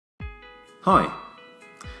Hi,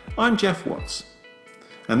 I'm Geoff Watts,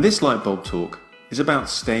 and this Lightbulb Talk is about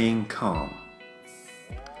staying calm.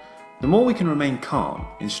 The more we can remain calm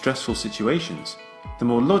in stressful situations, the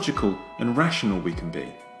more logical and rational we can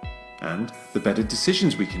be, and the better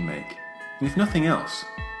decisions we can make, and if nothing else,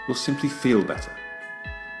 we'll simply feel better.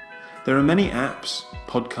 There are many apps,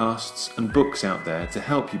 podcasts, and books out there to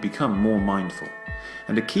help you become more mindful,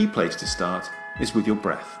 and a key place to start is with your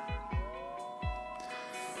breath.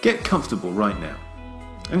 Get comfortable right now,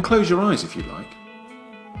 and close your eyes if you like.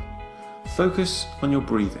 Focus on your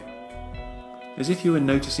breathing, as if you were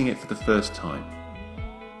noticing it for the first time.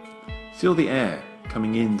 Feel the air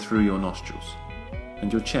coming in through your nostrils,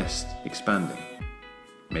 and your chest expanding.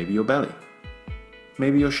 Maybe your belly.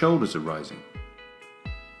 Maybe your shoulders are rising.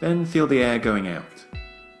 Then feel the air going out.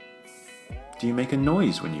 Do you make a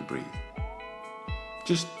noise when you breathe?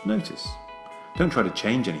 Just notice. Don't try to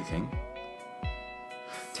change anything.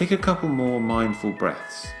 Take a couple more mindful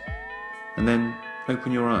breaths, and then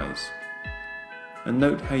open your eyes, and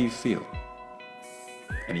note how you feel.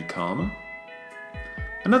 Any calmer?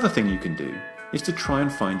 Another thing you can do is to try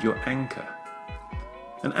and find your anchor.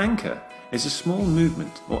 An anchor is a small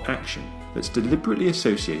movement or action that's deliberately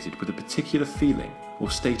associated with a particular feeling or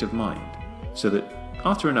state of mind, so that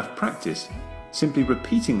after enough practice, simply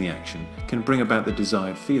repeating the action can bring about the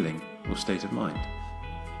desired feeling or state of mind.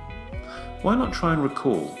 Why not try and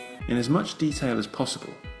recall, in as much detail as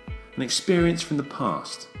possible, an experience from the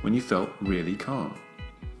past when you felt really calm?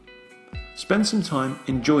 Spend some time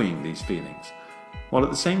enjoying these feelings, while at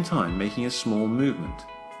the same time making a small movement,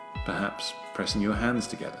 perhaps pressing your hands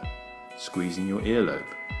together, squeezing your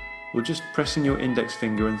earlobe, or just pressing your index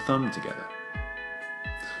finger and thumb together.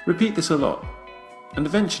 Repeat this a lot, and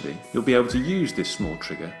eventually you'll be able to use this small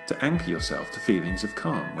trigger to anchor yourself to feelings of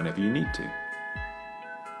calm whenever you need to.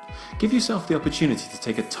 Give yourself the opportunity to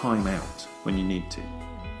take a time out when you need to.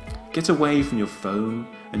 Get away from your phone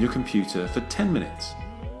and your computer for 10 minutes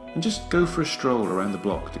and just go for a stroll around the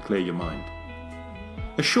block to clear your mind.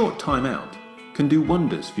 A short time out can do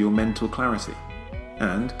wonders for your mental clarity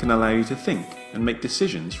and can allow you to think and make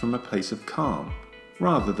decisions from a place of calm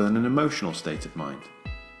rather than an emotional state of mind.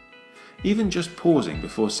 Even just pausing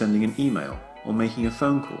before sending an email or making a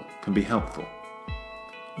phone call can be helpful.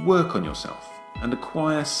 Work on yourself and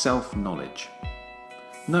acquire self-knowledge.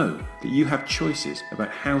 Know that you have choices about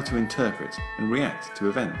how to interpret and react to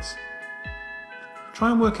events. Try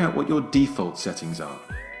and work out what your default settings are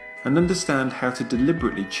and understand how to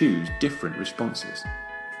deliberately choose different responses.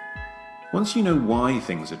 Once you know why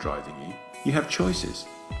things are driving you, you have choices.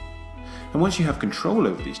 And once you have control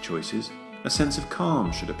over these choices, a sense of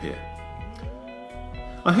calm should appear.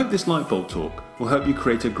 I hope this Lightbulb Talk will help you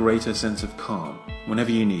create a greater sense of calm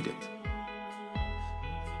whenever you need it.